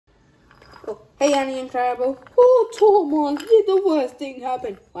Oh, hey, Annie and Clarabel. Oh, Thomas, did the worst thing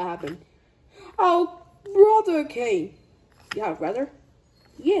happen? What happened? Our brother came. You have a brother?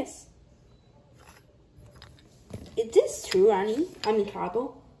 Yes. Is this true, Annie? I mean,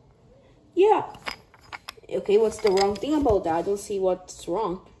 Clarabel? Yeah. Okay, what's the wrong thing about that? I don't see what's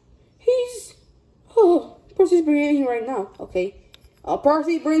wrong. Percy's bringing him right now. Okay.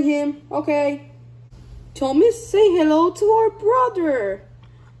 Percy, bring him. Okay. Thomas, say hello to our brother,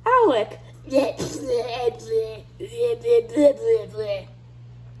 Alec.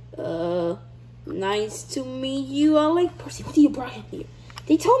 Nice to meet you, Alec. Percy, what did you bring him here?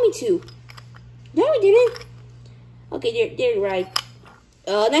 They told me to. No, we didn't. Okay, they're right.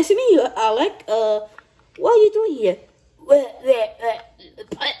 Nice to meet you, Alec. What are you doing here?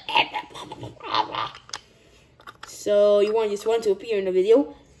 So you just want to appear in the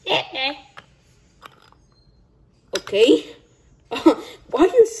video? Okay. Why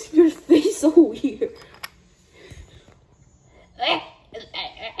is your face so weird?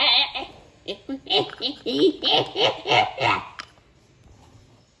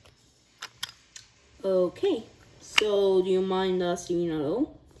 Okay. So do you mind singing along?